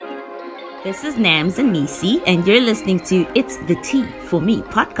This is Nams and Nisi, and you're listening to It's the Tea for Me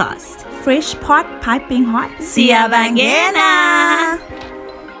podcast. Fresh pot, piping hot. Siyabangena!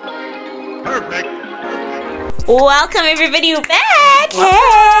 Perfect. Welcome everybody back!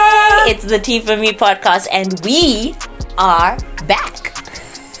 Hey! It's the Tea for Me podcast, and we are back.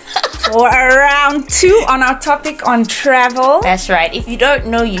 For round 2 on our topic on travel. That's right. If you don't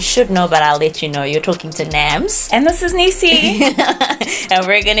know, you should know, but I'll let you know. You're talking to Nams. And this is Nisi. And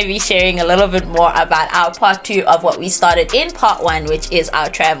we're going to be sharing a little bit more about our part 2 of what we started in part 1, which is our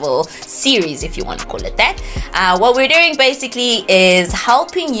travel series, if you want to call it that. What we're doing basically is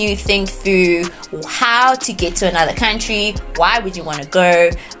helping you think through how to get to another country. Why would you want to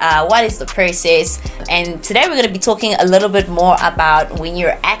go? What is the process? And today we're going to be talking a little bit more about when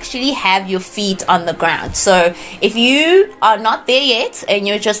you're actually have your feet on the ground. So if you are not there yet and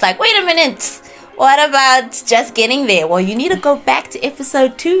you're just like, wait a minute, what about just getting there? Well, you need to go back to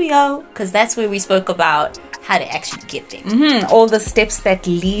episode 2, because that's where we spoke about how to actually get there. All the steps that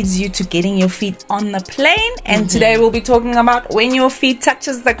leads you to getting your feet on the plane. And today we'll be talking about when your feet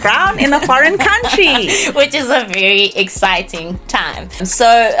touches the ground in a foreign country. Which is a very exciting time.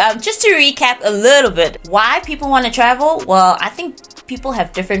 So just to recap a little bit, why people want to travel? Well, I think people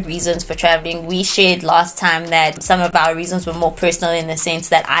have different reasons for traveling. We shared last time that some of our reasons were more personal in the sense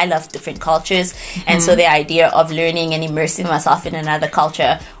that I love different cultures. And so the idea of learning and immersing myself in another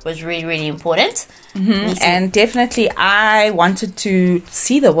culture was really, really important. And definitely I wanted to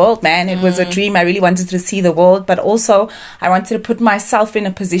see the world, man. It was a dream. I really wanted to see the world, but also I wanted to put myself in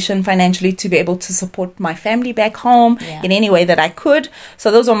a position financially to be able to support my family back home in any way that I could.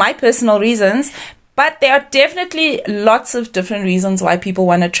 So those are my personal reasons. But there are definitely lots of different reasons why people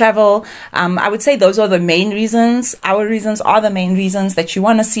want to travel. I would say those are the main reasons. Our reasons are the main reasons that you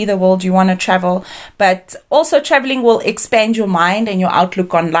want to see the world, you want to travel. But also traveling will expand your mind and your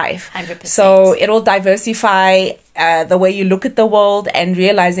outlook on life. 100%. So it will diversify the way you look at the world and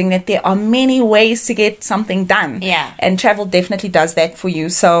realizing that there are many ways to get something done. Yeah. And travel definitely does that for you.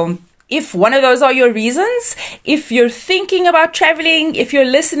 So if one of those are your reasons, if you're thinking about traveling, if you're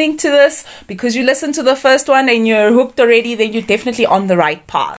listening to this because you listened to the first one and you're hooked already, then you're definitely on the right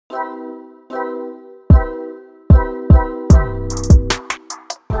path.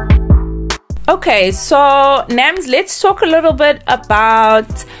 Okay, so Nams, let's talk a little bit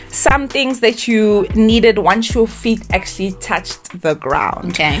about some things that you needed once your feet actually touched the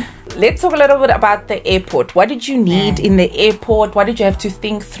ground. Okay. Let's talk a little bit about the airport. What did you need in the airport? What did you have to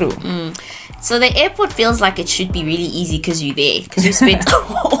think through? So the airport feels like it should be really easy because you're there. Because you spent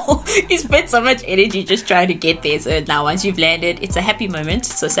you spent so much energy just trying to get there. So now once you've landed, it's a happy moment.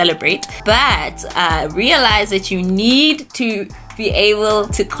 So celebrate. But realize that you need to be able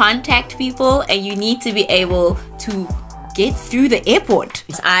to contact people and you need to be able to get through the airport.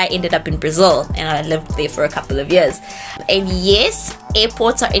 I ended up in Brazil and I lived there for a couple of years. And yes,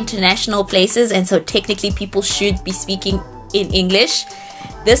 airports are international places, and so technically people should be speaking in English.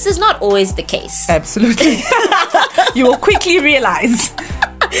 This is not always the case. Absolutely. You will quickly realize.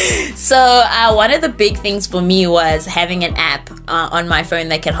 So one of the big things for me was having an app on my phone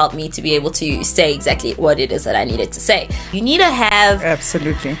that can help me to be able to say exactly what it is that I needed to say. You need to have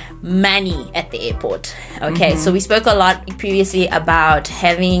Absolutely money at the airport. Okay, so we spoke a lot previously about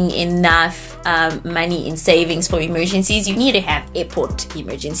having enough money in savings for emergencies. You need to have airport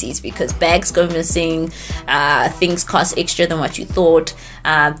emergencies because bags go missing, things cost extra than what you thought,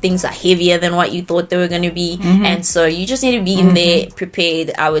 things are heavier than what you thought they were going to be, and so you just need to be in there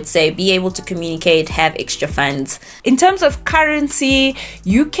prepared. I would say be able to communicate, have extra funds. In terms of currency,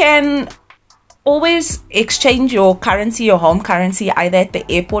 you can always exchange your currency, your home currency, either at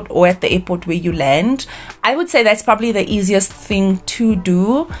the airport or at the airport where you land. I would say that's probably the easiest thing to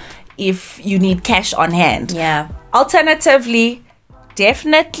do if you need cash on hand. Yeah. Alternatively,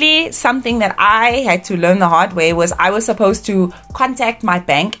 definitely something that I had to learn the hard way was I was supposed to contact my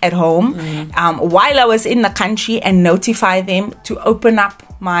bank at home while I was in the country and notify them to open up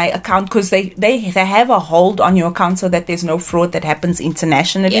my account because they have a hold on your account so that there's no fraud that happens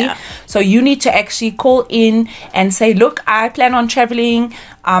internationally. Yeah. So you need to actually call in and say, look, I plan on traveling.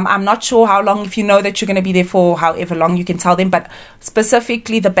 I'm not sure how long. If you know that you're going to be there for however long, you can tell them. But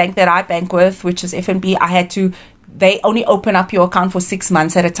specifically the bank that I bank with, which is FNB, they only open up your account for 6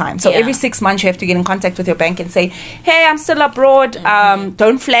 months at a time. So every 6 months you have to get in contact with your bank and say, hey, I'm still abroad.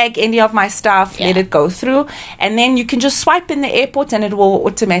 Don't flag any of my stuff. Let it go through. And then you can just swipe in the airport and it will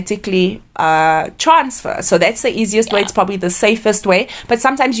automatically transfer. So that's the easiest way. It's probably the safest way. But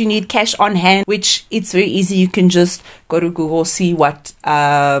sometimes you need cash on hand, which it's very easy. You can just go to Google, see what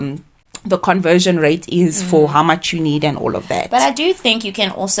the conversion rate is for how much you need and all of that. But I do think you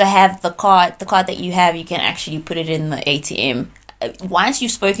can also have the card that you have, you can actually put it in the ATM. Once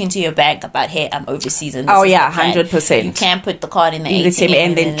you've spoken to your bank about, hey, I'm overseas and this is the plan, 100%. you can put the card in the ATM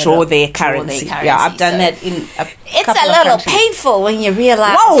and then draw their currency. Yeah, I've done that in it's a little painful when you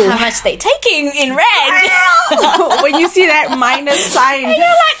realize how much they're taking in rand. When you see that minus sign. And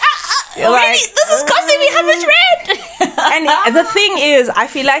you're like, this is costing me how much rand? And the thing is, I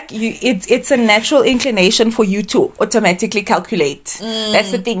feel like it's a natural inclination for you to automatically calculate.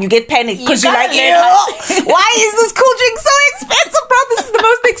 That's the thing. You get panicked because you're like, why is this cool drink so expensive, bro? This is the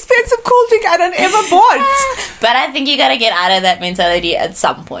most expensive cool drink I done ever bought. But I think you gotta get out of that mentality at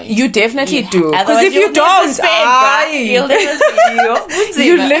some point. You definitely do. Because if you don't,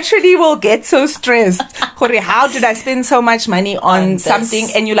 you literally will get so stressed. How did I spend so much money on something?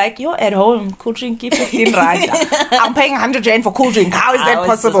 And you're like, you're at home, cool drink, keep 15 rand. I'm paying 100 rand for cool drink. How is that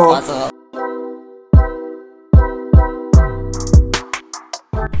possible?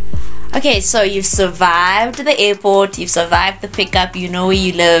 Okay, so you've survived the airport, you've survived the pickup, you know where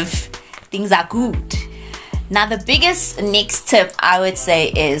you live, things are good. Now the biggest next tip I would say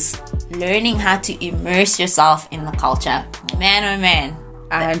is learning how to immerse yourself in the culture. Man, oh man.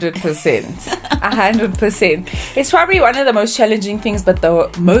 100%. 100%. It's probably one of the most challenging things, but the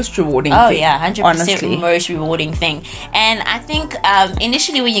most rewarding thing. Oh yeah, 100% honestly. Most rewarding thing. And I think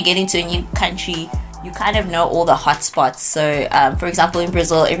initially when you get into a new country, you kind of know all the hot spots. So for example, in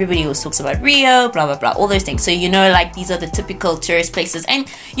Brazil, everybody always talks about Rio, blah blah blah, all those things. So you know, like, these are the typical tourist places,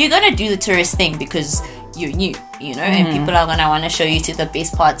 and you're gonna do the tourist thing because you're new, you know, and people are gonna want to show you to the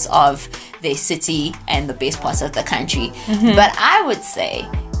best parts of their city and the best parts of the country. But I would say,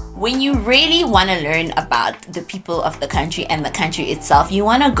 when you really want to learn about the people of the country and the country itself, you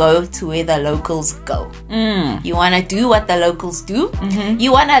want to go to where the locals go. You want to do what the locals do.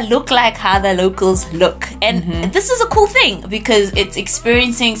 You want to look like how the locals look. And this is a cool thing because it's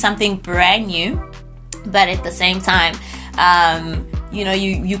experiencing something brand new, but at the same time, you know,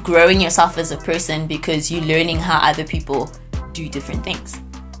 you're growing yourself as a person because you're learning how other people do different things.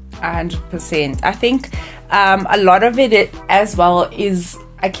 100%. I think a lot of it as well is,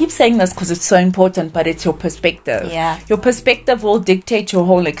 I keep saying this because it's so important, but it's your perspective. Yeah. Your perspective will dictate your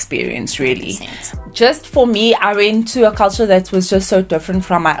whole experience, really. 100%. Just for me, I went to a culture that was just so different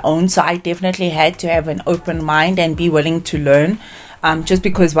from my own, so I definitely had to have an open mind and be willing to learn. Just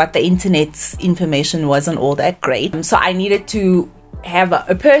because what the internet's information wasn't all that great. So I needed to have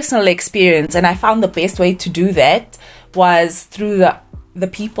a personal experience, and I found the best way to do that was through the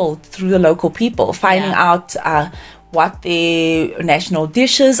people, through the local people, finding out what their national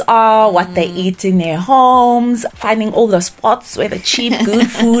dishes are, what they eat in their homes, finding all the spots where the cheap good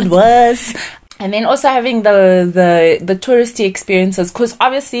food was. And then also having the touristy experiences, because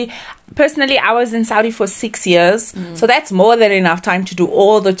obviously, personally, I was in Saudi for 6 years, so that's more than enough time to do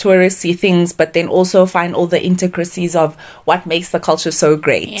all the touristy things, but then also find all the intricacies of what makes the culture so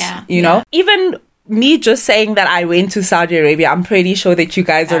great. You know, even me just saying that I went to Saudi Arabia, I'm pretty sure that you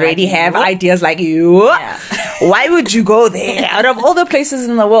guys already have ideas like, why would you go there out of all the places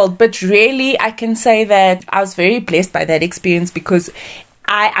in the world? But really, I can say that I was very blessed by that experience because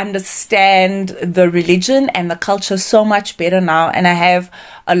I understand the religion and the culture so much better now, and I have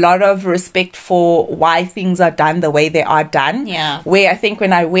a lot of respect for why things are done the way they are done. Where I think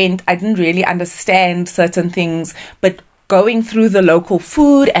when I went, I didn't really understand certain things, but going through the local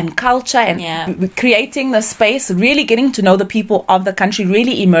food and culture and creating the space, really getting to know the people of the country,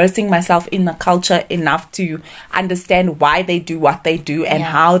 really immersing myself in the culture enough to understand why they do what they do and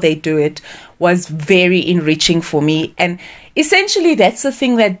how they do it was very enriching for me. And essentially that's the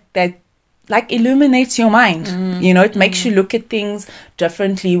thing that like illuminates your mind. You know, it makes you look at things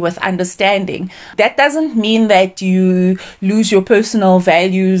differently with understanding. That doesn't mean that you lose your personal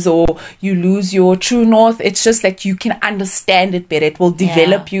values or you lose your true north. It's just that you can understand it better. It will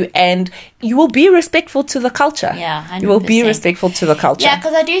develop you, and you will be respectful to the culture. 100%. You will be respectful to the culture. Yeah,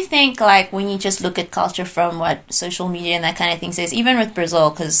 because I do think, like, when you just look at culture from what social media and that kind of thing says, even with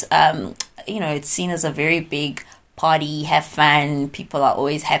Brazil, because you know, it's seen as a very big party, have fun, people are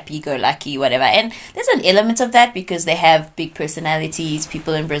always happy-go-lucky, whatever. And there's an element of that because they have big personalities.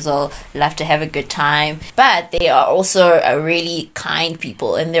 People in Brazil love to have a good time. But they are also a really kind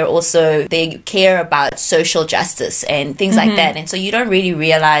people, and they care about social justice and things like that. And so you don't really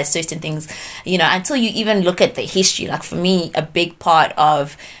realize certain things, you know, until you even look at the history. Like, for me, a big part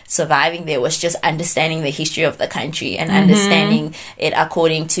of surviving there was just understanding the history of the country and understanding it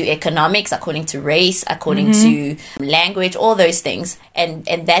according to economics, according to race, according to language, all those things. And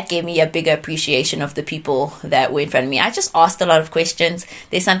that gave me a bigger appreciation of the people that were in front of me. I just asked a lot of questions.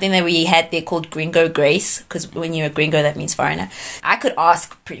 There's something that we had there called Gringo Grace, because when you're a gringo, that means foreigner. I could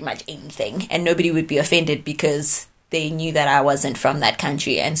ask pretty much anything and nobody would be offended because they knew that I wasn't from that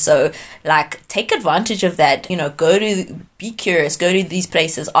country. And so, like, take advantage of that. You know, be curious, go to these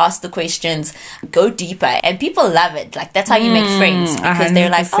places, ask the questions, go deeper. And people love it. Like, that's how you make friends, because 100%. They're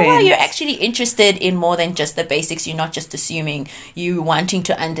like, oh, wow, you're actually interested in more than just the basics. You're not just assuming, you wanting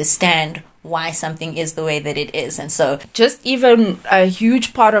to understand why something is the way that it is. And so just even a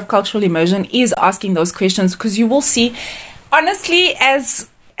huge part of cultural immersion is asking those questions, because you will see, honestly, as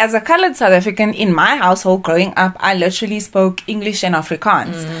a colored South African in my household growing up, I literally spoke English and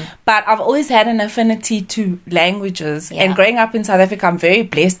Afrikaans. But I've always had an affinity to languages. And growing up in South Africa, I'm very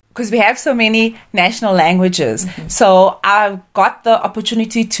blessed because we have so many national languages. So I've got the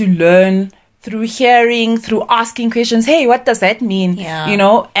opportunity to learn through hearing, through asking questions. Hey, what does that mean? You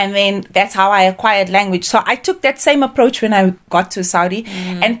know, and then that's how I acquired language. So I took that same approach when I got to Saudi.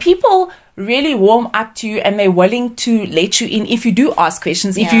 And people really warm up to you and they're willing to let you in if you do ask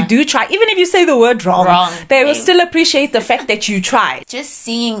questions, if you do try, even if you say the word wrong, they will still appreciate the fact that you tried. Just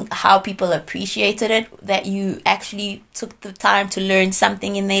seeing how people appreciated it, that you actually took the time to learn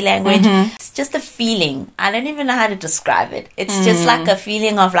something in their language. It's just a feeling. I don't even know how to describe it. It's just like a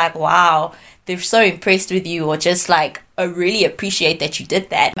feeling of like, wow, they're so impressed with you, or just like, I really appreciate that you did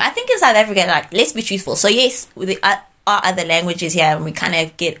that. I think in South Africa, like, let's be truthful. So yes, with are other languages here, and we kind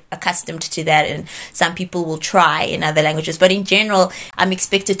of get accustomed to that, and some people will try in other languages, but in general I'm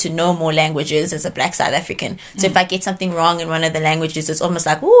expected to know more languages as a black South African. So if I get something wrong in one of the languages, it's almost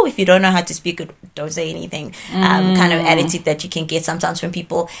like, oh, if you don't know how to speak it, don't say anything, kind of attitude that you can get sometimes from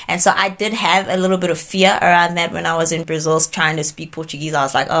people. And so I did have a little bit of fear around that when I was in Brazil trying to speak Portuguese. I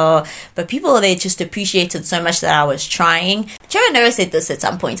was like, oh, but people, they just appreciated so much that I was trying. Trevor Noah said this at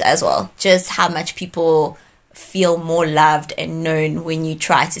some point as well, just how much people feel more loved and known when you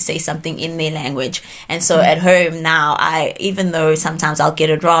try to say something in their language. And so at home now, even though sometimes I'll get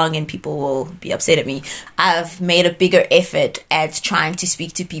it wrong and people will be upset at me, I've made a bigger effort at trying to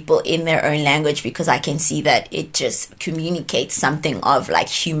speak to people in their own language, because I can see that it just communicates something of like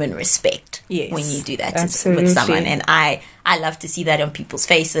human respect when you do that with someone. And I love to see that on people's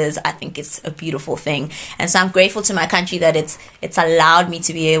faces. I think it's a beautiful thing. And so I'm grateful to my country that it's allowed me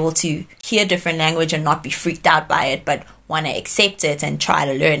to be able to hear different language and not be freaked out by it, but want to accept it and try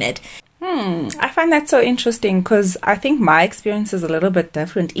to learn it. I find that so interesting, because I think my experience is a little bit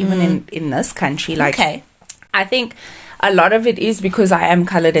different even in this country. Like, I think a lot of it is because I am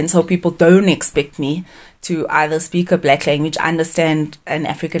colored, and so people don't expect me to either speak a black language, understand an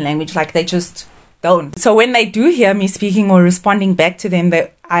African language. Like, they just don't. So when they do hear me speaking or responding back to them,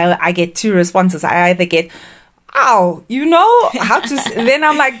 I get two responses. I either get, oh, you know how to, then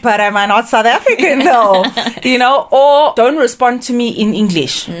I'm like, but am I not South African though? You know, or don't respond to me in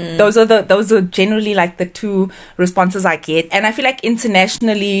English. Those are generally like the two responses I get. And I feel like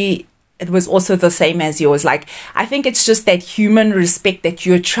internationally, it was also the same as yours. Like, I think it's just that human respect, that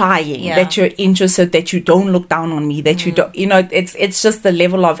you're trying, that you're interested, that you don't look down on me, that you don't, you know, it's just the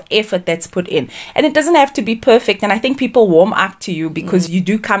level of effort that's put in. And it doesn't have to be perfect. And I think people warm up to you because you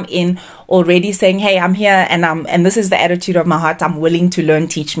do come in already saying, hey, I'm here and this is the attitude of my heart. I'm willing to learn,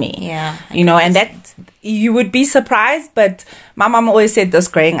 teach me. Yeah. You know, and that, you would be surprised, but my mom always said this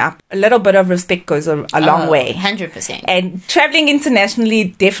growing up, a little bit of respect goes a long way. 100%. And traveling internationally,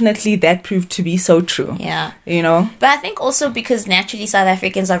 definitely that proved to be so true. Yeah. You know? But I think also because naturally South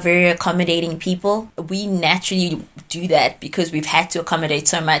Africans are very accommodating people, we naturally do that because we've had to accommodate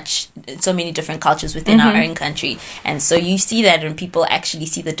so many different cultures within our own country. And so you see that when people actually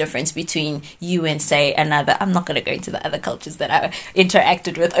see the difference between you and, say, another, I'm not going to go into the other cultures that I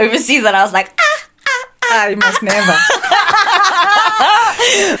interacted with overseas, and I was like, I must never.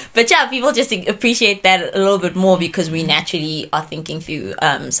 But yeah, people just appreciate that a little bit more because we naturally are thinking through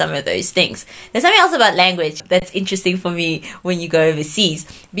some of those things. There's something else about language that's interesting for me when you go overseas.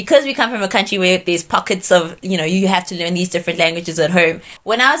 Because we come from a country where there's pockets of, you know, you have to learn these different languages at home.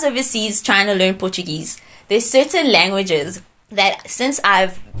 When I was overseas trying to learn Portuguese, there's certain languages that since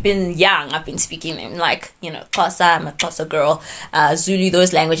I've been young, I've been speaking them, like, you know, Xhosa, I'm a Xhosa girl, Zulu,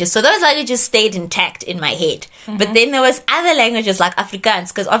 those languages. So those languages stayed intact in my head. But then there was other languages like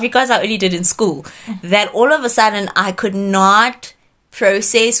Afrikaans, because Afrikaans I only did in school, that all of a sudden I could not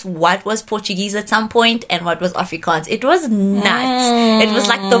process what was Portuguese at some point and what was Afrikaans. It was nuts. It was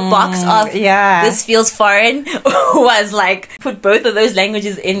like the box of this feels foreign was like put both of those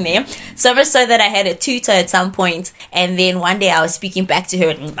languages in there. So much so that I had a tutor at some point, and then one day I was speaking back to her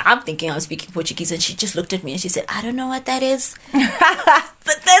and I'm thinking I was speaking Portuguese, and she just looked at me and she said, I don't know what that is.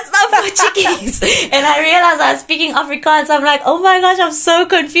 But that's not Portuguese. And I realized I was speaking Afrikaans. I'm like, oh my gosh, I'm so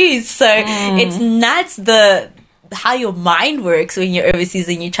confused. So it's nuts how your mind works when you're overseas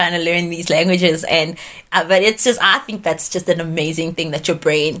and you're trying to learn these languages. And but it's just, I think that's just an amazing thing that your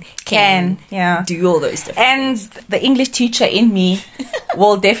brain can do all those different and things. The English teacher in me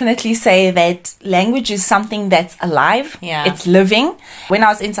will definitely say that language is something that's alive. It's living. When I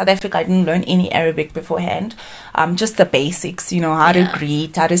was in South Africa, I didn't learn any Arabic beforehand. Just the basics, how to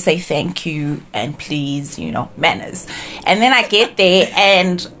greet, how to say thank you and please, manners. And then I get there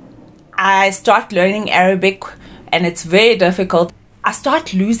and I start learning Arabic, and it's very difficult. I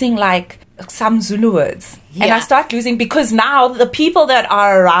start losing like some Zulu words. And I start losing because now the people that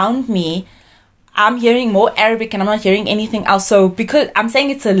are around me, I'm hearing more Arabic and I'm not hearing anything else. So because I'm saying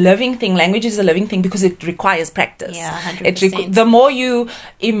it's a living thing, language is a living thing because it requires practice. 100%. The more you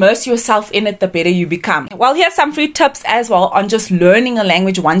immerse yourself in it, the better you become. Well, here's some free tips as well on just learning a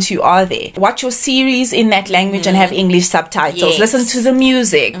language once you are there. Watch your series in that language and have English subtitles. Listen to the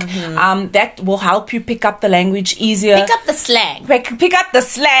music. That will help you pick up the language easier. Pick up the slang. Pick up the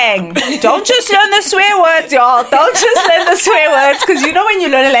slang. Don't just learn the swear words, y'all. Don't just learn the swear words, because when you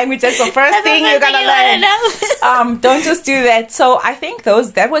learn a language, that's the first thing you're gonna learn. Don't just do that. So I think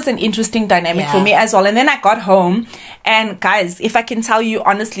that was an interesting dynamic for me as well. And then I got home, and guys, if I can tell you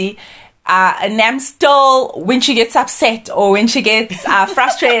honestly, Nam still, when she gets upset or when she gets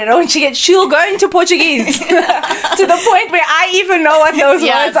frustrated or when she'll go into Portuguese to the point where I even know what those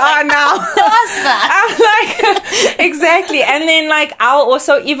words are now. I'm like, exactly. And then like I'll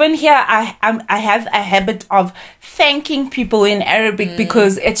also, even here, I have a habit of thanking people in Arabic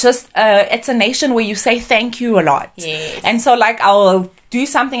because it's just it's a nation where you say thank you a lot. And so like I'll do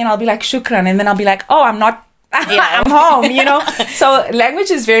something and I'll be like shukran, and then I'll be like, oh, I'm home, So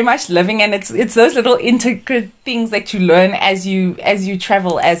language is very much living, and it's those little intricate things that you learn as you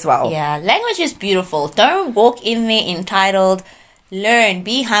travel as well. Language is beautiful. Don't walk in there entitled. Learn,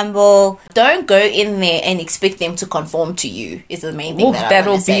 be humble. Don't go in there and expect them to conform to you, is the main thing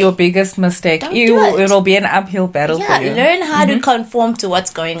that'll be your biggest mistake. It'll be an uphill battle for you. Learn how to conform to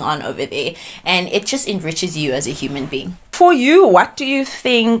what's going on over there, and it just enriches you as a human being. For you, what do you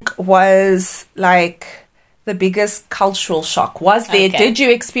think was like the biggest cultural shock? Did you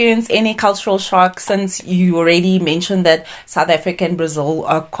experience any cultural shock, since you already mentioned that South Africa and Brazil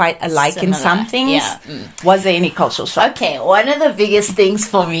are quite alike in some things? Was there any cultural shock? Okay, one of the biggest things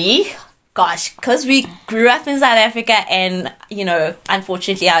for me, because we grew up in South Africa, and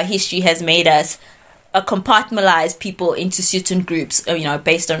unfortunately our history has made us compartmentalize people into certain groups,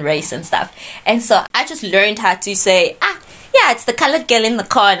 based on race and stuff. And so I just learned how to say, it's the colored girl in the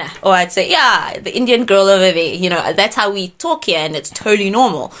corner. Or I'd say, the Indian girl over there. That's how we talk here, and it's totally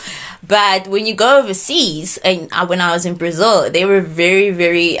normal. But when you go overseas, and when I was in Brazil, they were very,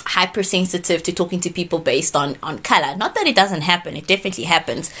 very hypersensitive to talking to people based on color. Not that it doesn't happen, it definitely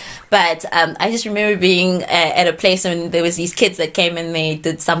happens. But I just remember being at a place and there was these kids that came and they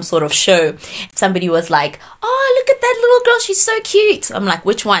did some sort of show. Somebody was like, oh, look at that little girl, she's so cute. I'm like,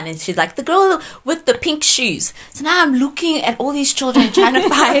 which one? And she's like, the girl with the pink shoes. So now I'm looking at all these children trying to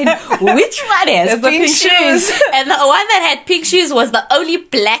find which one has pink shoes. And the one that had pink shoes was the only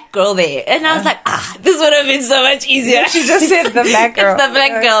black girl there. And I was like, this would have been so much easier. She just said the black girl. It's the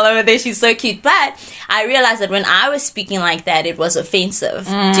black girl over there. She's so cute. But I realized that when I was speaking like that, it was offensive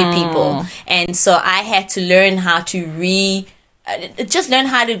to people. And so I had to learn how to learn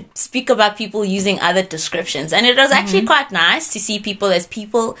how to speak about people using other descriptions. And it was actually quite nice to see people as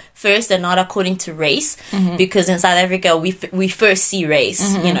people first and not according to race, because in South Africa we first see race,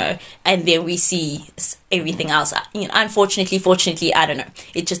 and then we see everything else. Unfortunately, fortunately, I don't know,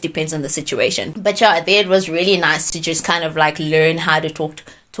 it just depends on the situation. But there it was really nice to just kind of like learn how to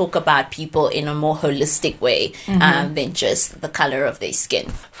talk about people in a more holistic way than just the color of their skin.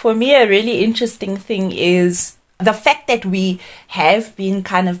 For me, a really interesting thing is the fact that we have been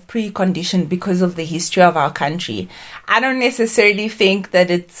kind of preconditioned because of the history of our country. I don't necessarily think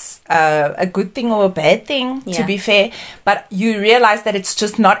that it's a good thing or a bad thing, to be fair, but you realize that it's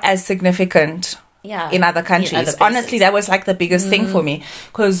just not as significant in other countries. Honestly, that was like the biggest thing for me,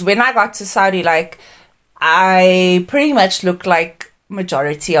 because when I got to Saudi, like I pretty much looked like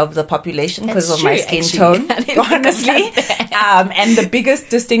majority of the population because That's of my true, skin actually. tone, I didn't think honestly. about that. And the biggest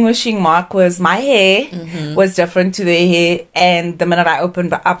distinguishing mark was my hair was different to their hair. And the minute I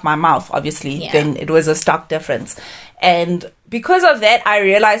opened up my mouth, obviously, Yeah. then it was a stark difference. And because of that, I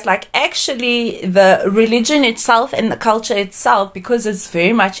realized like actually the religion itself and the culture itself, because it's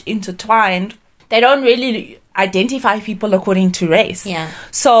very much intertwined, they don't really identify people according to race. Yeah.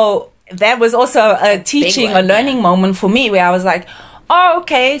 So that was also a teaching, one, a learning moment for me where I was like, oh,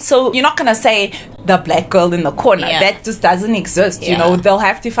 okay, so you're not going to say the black girl in the corner. Yeah. That just doesn't exist. You Yeah. know, they'll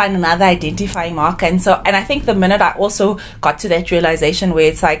have to find another identifying marker. And I think the minute I also got to that realization where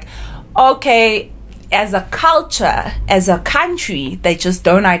it's like, okay, as a culture, as a country, they just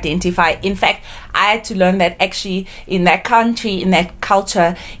don't identify. In fact, I had to learn that actually in that country, in that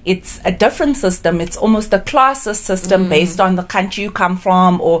culture, it's a different system. It's almost a classist system based on the country you come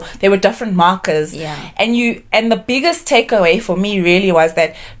from, or there were different markers. Yeah. And the biggest takeaway for me really was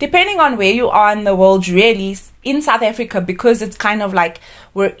that depending on where you are in the world, really, in South Africa, because it's kind of like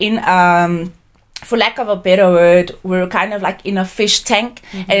we're in for lack of a better word, we're kind of like in a fish tank.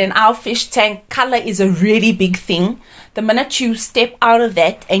 And in our fish tank, color is a really big thing. The minute you step out of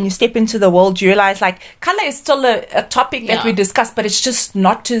that and you step into the world, you realize like color is still a topic that Yeah. we discuss, but it's just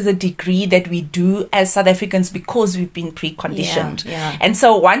not to the degree that we do as South Africans because we've been preconditioned. Yeah. And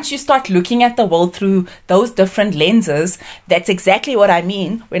so once you start looking at the world through those different lenses, that's exactly what I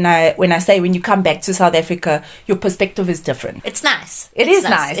mean when I say when you come back to South Africa, your perspective is different. It's nice. It It's is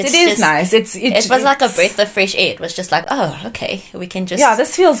nice. It's It is just- nice. It was like a breath of fresh air. It was just like, oh, okay, we can just Yeah,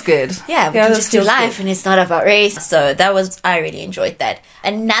 this feels good. yeah, we can this just do feels life good. and it's not about race. So I really enjoyed that.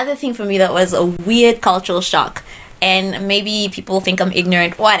 Another thing for me that was a weird cultural shock, and maybe people think I'm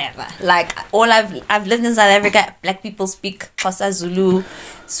ignorant, whatever. Like I've lived in South Africa, black people speak Xhosa, Zulu,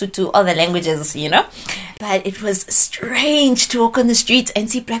 Sotho, other languages, you know. But it was strange to walk on the streets and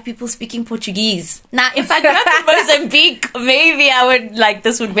see black people speaking Portuguese. Now, if I grew up in Mozambique, maybe I would like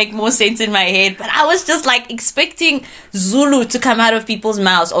this would make more sense in my head. But I was just like expecting Zulu to come out of people's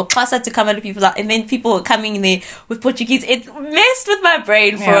mouths or Xhosa to come out of people's mouths, and then people were coming in there with Portuguese. It messed with my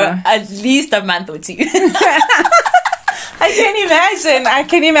brain for Yeah. at least a month or two. I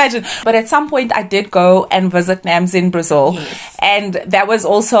can imagine. But at some point, I did go and visit NAMS in Brazil. Yes. And that was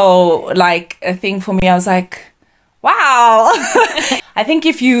also like a thing for me. I was like, wow. I think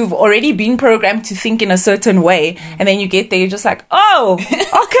if you've already been programmed to think in a certain way and then you get there, you're just like, oh,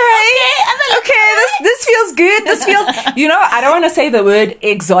 okay, this feels good. This feels, I don't want to say the word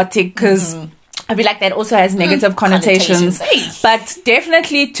exotic because I feel like that also has negative connotations. Connotations. But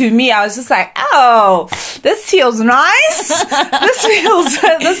definitely to me, I was just like, oh, this feels nice.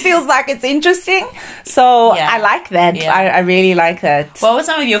 this feels like it's interesting. So Yeah. I like that. Yeah. I really like that. What were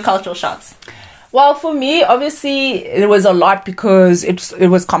some of your cultural shocks? Well, for me, obviously, it was a lot because it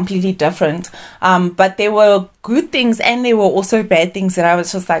was completely different. But there were good things and there were also bad things that I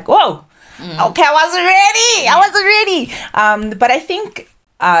was just like, whoa, okay, I wasn't ready. But I think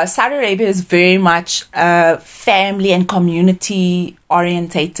Saudi Arabia is very much a family and community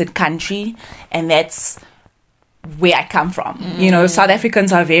orientated country, and that's where I come from. South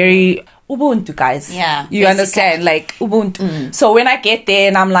Africans are very Ubuntu, guys. Yeah, you understand, like Ubuntu. So when I get there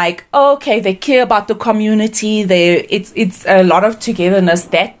and I'm like, okay, they care about the community. It's a lot of togetherness.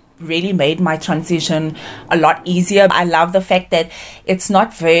 That really made my transition a lot easier. I love the fact that it's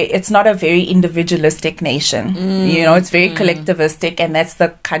not a very individualistic nation. It's very collectivistic, and that's the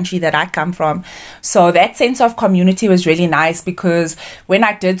country that I come from. So that sense of community was really nice because when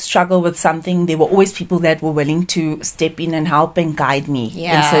I did struggle with something, there were always people that were willing to step in and help and guide me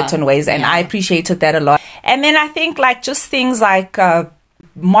in certain ways, and I appreciated that a lot. And then I think like just things like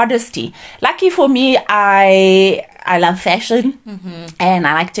modesty. Lucky for me, I love fashion and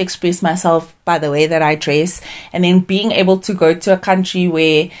I like to express myself by the way that I dress, and then being able to go to a country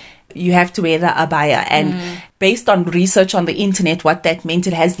where you have to wear the abaya, and based on research on the internet what that meant,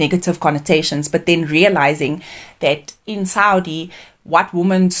 it has negative connotations, but then realizing that in Saudi what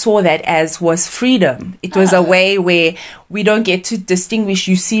women saw that as was freedom. It was a way where we don't get to distinguish,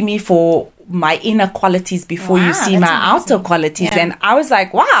 you see me for my inner qualities before you see my outer qualities. And I was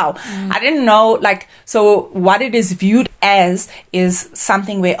like, wow, I didn't know, like, so what it is viewed as is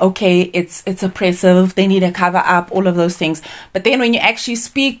something where, okay, it's oppressive, they need to cover up, all of those things. But then when you actually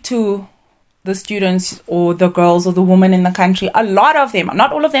speak to the students or the girls or the women in the country, a lot of them,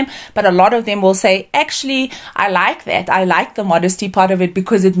 not all of them, but a lot of them will say, actually, I like that. I like the modesty part of it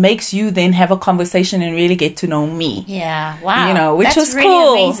because it makes you then have a conversation and really get to know me. Yeah, wow. Which That's was really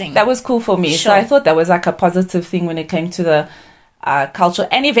cool. amazing. That was cool for me. Sure. So I thought that was like a positive thing when it came to the culture.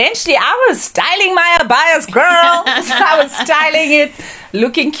 And eventually I was styling my abayas, girl. I was styling it,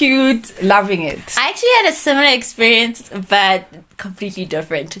 looking cute, loving it. I actually had a similar experience, but completely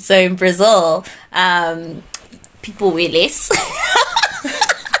different. So in Brazil, people wear less.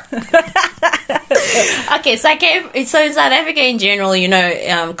 Okay, so in South Africa in general,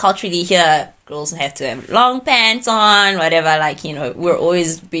 culturally here, girls have to have long pants on, whatever. Like, we're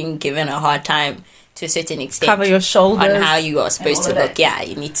always being given a hard time to a certain extent. Cover your shoulders. On how you are supposed to look. Yeah,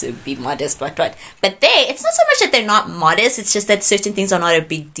 you need to be modest, but there, it's not so much that they're not modest, it's just that certain things are not a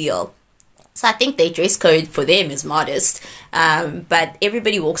big deal. So I think their dress code for them is modest, but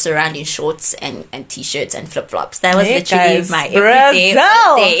everybody walks around in shorts and t-shirts and flip-flops. That was literally my everyday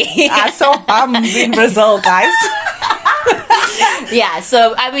day. I saw bums in Brazil, guys. Yeah,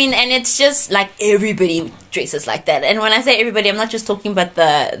 so I mean, and it's just like everybody dresses like that. And when I say everybody, I'm not just talking about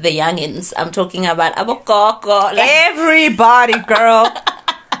the youngins. I'm talking about abokoko. Everybody, girl.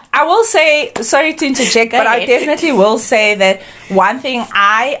 I will say, sorry to interject, but I definitely will say that one thing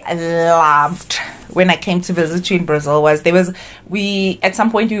I loved when I came to visit you in Brazil was at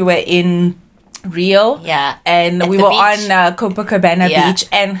some point we were in Rio. Yeah. And we were on Copacabana Beach.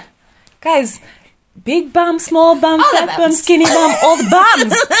 And guys, big bum, small bum, all fat bum, skinny bum, all the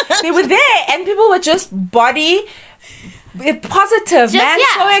bums. They were there and people were just body positive,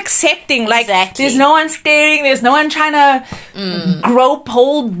 so accepting. Like, there's no one staring, there's no one trying to grope,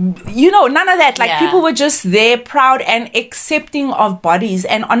 hold, none of that. Like, people were just there, proud and accepting of bodies.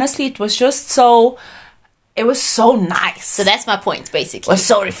 And honestly, it was just it was so nice. So that's my point, basically. It was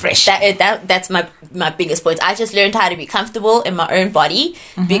so refreshing. That's my biggest point. I just learned how to be comfortable in my own body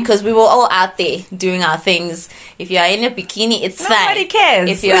because we were all out there doing our things. If you are in a bikini, it's fine. Nobody cares.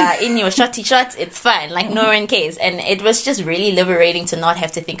 If you are in your shorty shorts, it's fine. Like, no one cares. And it was just really liberating to not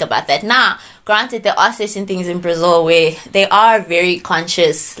have to think about that. Now, granted, there are certain things in Brazil where they are very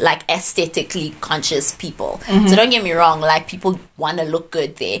conscious, like aesthetically conscious people. So don't get me wrong, like, people want to look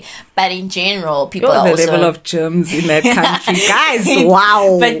good there. But in general, people are also... the level of germs in that country. Guys,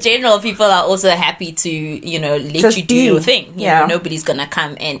 wow. But in general, people are also happy to, let just you do your thing. Yeah. Nobody's going to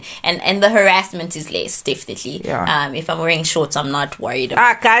come in. And the harassment is less, definitely. Yeah. If I'm wearing shorts, I'm not worried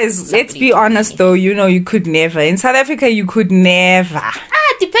about guys, let's be honest though, you could never. In South Africa, you could never.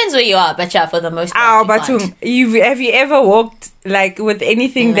 It depends where you are, but yeah, for the most part. But have you ever walked like with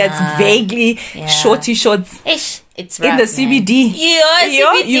anything that's vaguely shorty shorts? It's in the CBD.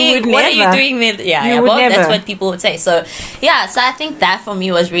 CBD. You would what never. Are you doing with? That's what people would say. So I think that for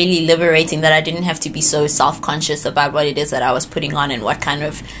me was really liberating, that I didn't have to be so self-conscious about what it is that I was putting on and what kind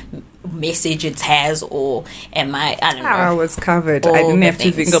of message it has, or I don't know. I was covered. I didn't have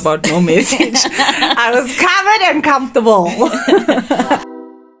to think about no message. I was covered and comfortable.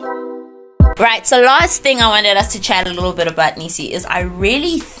 Right, so last thing I wanted us to chat a little bit about, Nisi, is I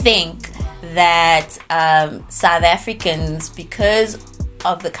really think that South Africans, because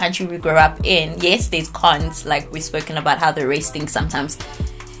of the country we grew up in, yes, there's cons, like we've spoken about how the race thing sometimes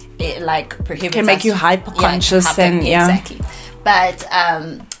prohibits can make you hyper conscious exactly. But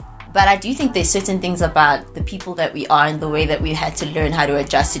I do think there's certain things about the people that we are and the way that we had to learn how to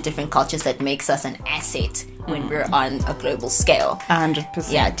adjust to different cultures that makes us an asset when we're on a global scale.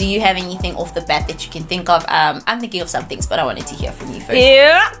 100%. Yeah. Do you have anything off the bat that you can think of? I'm thinking of some things, but I wanted to hear from you first.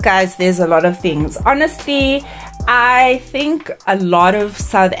 Yeah, guys, there's a lot of things. Honestly, I think a lot of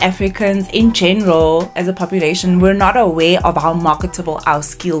South Africans in general, as a population, we're not aware of how marketable our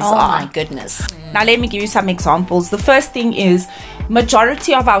skills are. Oh my goodness. Now, let me give you some examples. The first thing is,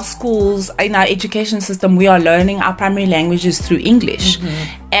 majority of our schools in our education system, we are learning our primary languages through English.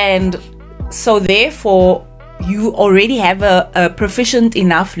 And so therefore, you already have a proficient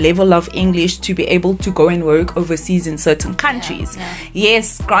enough level of English to be able to go and work overseas in certain countries.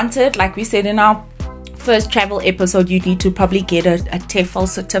 Yes, granted, like we said in our first travel episode, you need to probably get a TEFL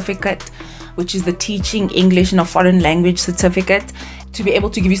certificate, which is the Teaching English in a Foreign Language certificate, to be able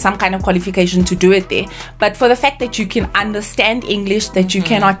to give you some kind of qualification to do it there. But for the fact that you can understand English, that you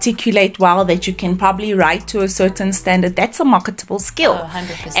can articulate well, that you can probably write to a certain standard, that's a marketable skill.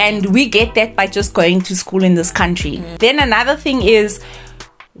 100%. And we get that by just going to school in this country. Then another thing is,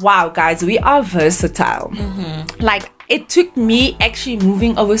 wow, guys, we are versatile. Like, it took me actually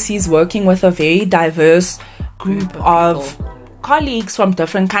moving overseas, working with a very diverse group of colleagues from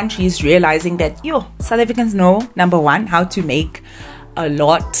different countries, realizing that, South Africans know, number one, how to make a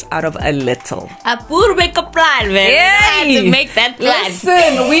lot out of a little. Make a plan, man. Yeah, to make that plan.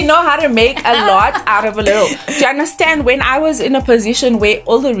 Listen, we know how to make a lot out of a little. Do you understand? When I was in a position where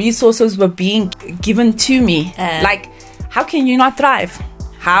all the resources were being given to me, like, how can you not thrive?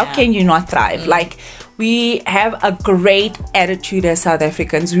 How can you not thrive? Like, we have a great attitude as South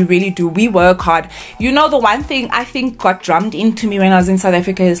Africans. We really do. We work hard. You know, the one thing I think got drummed into me when I was in South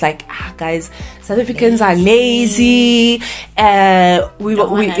Africa is like, guys, South Africans are lazy. We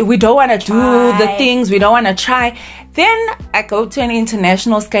don't want to do the things. We don't want to try. Then I go to an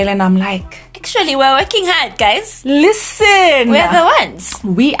international scale and I'm like, actually, we're working hard, guys. Listen, we're the ones.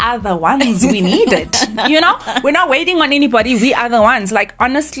 We are the ones. We need it. You know, we're not waiting on anybody. We are the ones. Like,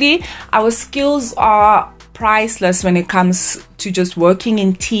 honestly, our skills are priceless when it comes to just working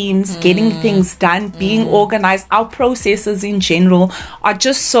in teams, getting things done, being organized. Our processes in general are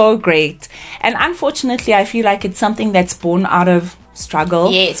just so great. And unfortunately, I feel like it's something that's born out of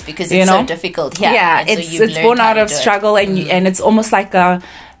struggle. Yes, because it's so difficult. Yeah, it's born out of struggle, and it's almost like a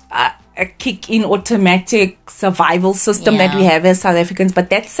kick in automatic survival system that we have as South Africans. But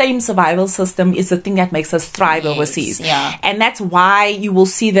that same survival system is the thing that makes us thrive overseas. Yeah. And that's why you will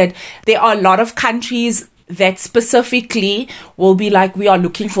see that there are a lot of countries that specifically will be like, we are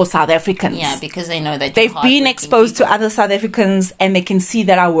looking for South Africans. Yeah, because they know that they've been exposed to other South Africans and they can see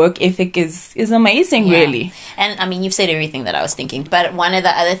that our work ethic is amazing, really. And I mean, you've said everything that I was thinking, but one of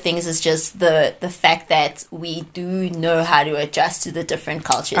the other things is just the fact that we do know how to adjust to the different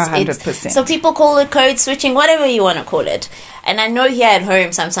cultures. 100%. So people call it code switching, whatever you want to call it. And I know here at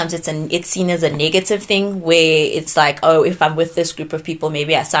home, sometimes it's seen as a negative thing where it's like, oh, if I'm with this group of people,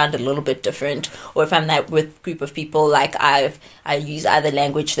 maybe I sound a little bit different. Or if I'm not with group of people, like I use other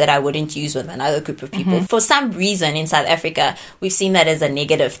language that I wouldn't use with another group of people. For some reason in South Africa, we've seen that as a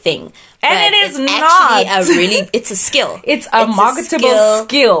negative thing. And it is actually it's a skill. It's a marketable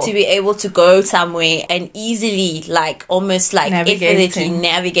skill to be able to go somewhere and easily, like, almost like effortlessly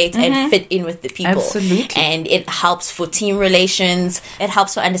navigate and fit in with the people. Absolutely. And it helps for team relations. It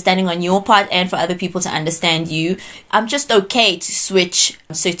helps for understanding on your part and for other people to understand you. I'm just okay to switch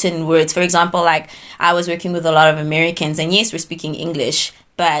certain words. For example, like, I was working with a lot of Americans, and yes, we're speaking English,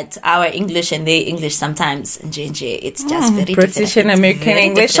 but our English and their English sometimes, it's just very British and American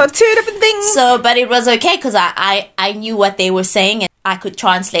English are two different things. So, but it was okay because I knew what they were saying, and I could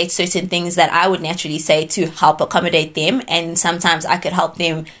translate certain things that I would naturally say to help accommodate them, and sometimes I could help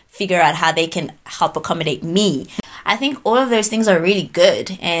them figure out how they can help accommodate me. I think all of those things are really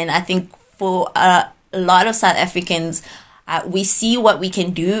good, and I think for a lot of South Africans, we see what we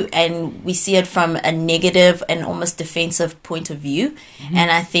can do, and we see it from a negative and almost defensive point of view. And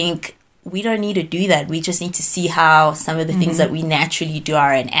I think we don't need to do that. We just need to see how some of the things that we naturally do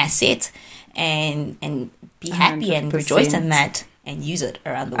are an asset, and be happy 100%. And rejoice in that and use it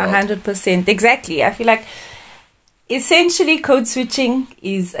around the world. 100%. Exactly. I feel like essentially code switching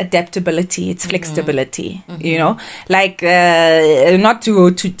is adaptability. It's flexibility, you know, like not to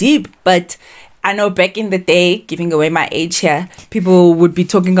go too deep, but I know back in the day, giving away my age here, people would be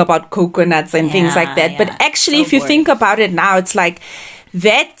talking about coconuts and things like that. But actually, so if you think about it now, it's like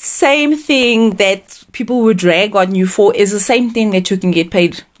that same thing that people would drag on you for is the same thing that you can get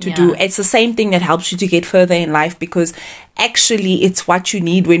paid to do. It's the same thing that helps you to get further in life, because actually it's what you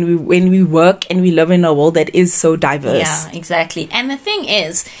need when we work and we live in a world that is so diverse. Yeah, exactly. And the thing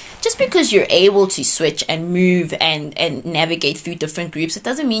is, just because you're able to switch and move and navigate through different groups, it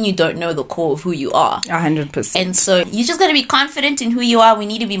doesn't mean you don't know the core of who you are. 100%. And so you just got to be confident in who you are. We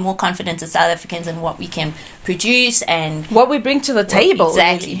need to be more confident as South Africans in what we can produce and what we bring to the table.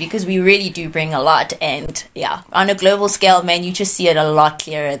 Exactly, really. Because we really do bring a lot. And yeah, on a global scale, man, you just see it a lot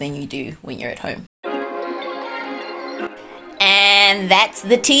clearer than you do when you're at home. And that's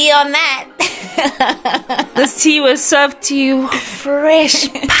the tea on that. This tea was served to you fresh,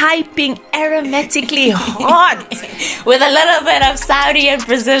 piping, aromatically hot, with a little bit of Saudi and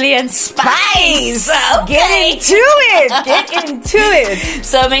Brazilian spice. Okay. Get into it.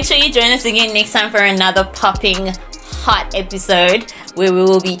 So make sure you join us again next time for another popping hot episode where we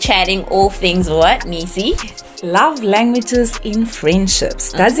will be chatting all things what, Nisi? Love languages in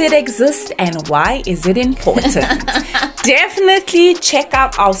friendships. Does it exist, and why is it important? Definitely check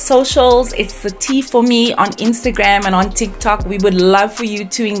out our socials. It's the Tea for Me on Instagram and on TikTok. We would love for you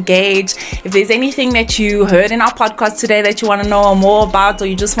to engage. If there's anything that you heard in our podcast today that you want to know more about, or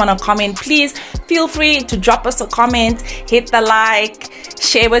you just want to comment, please feel free to drop us a comment, hit the like,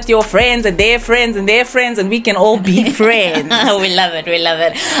 share with your friends and their friends and their friends, and we can all be friends. We love it.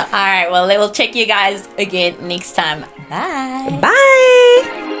 All right, well, we'll check you guys again next time. Bye.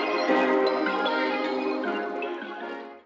 Bye.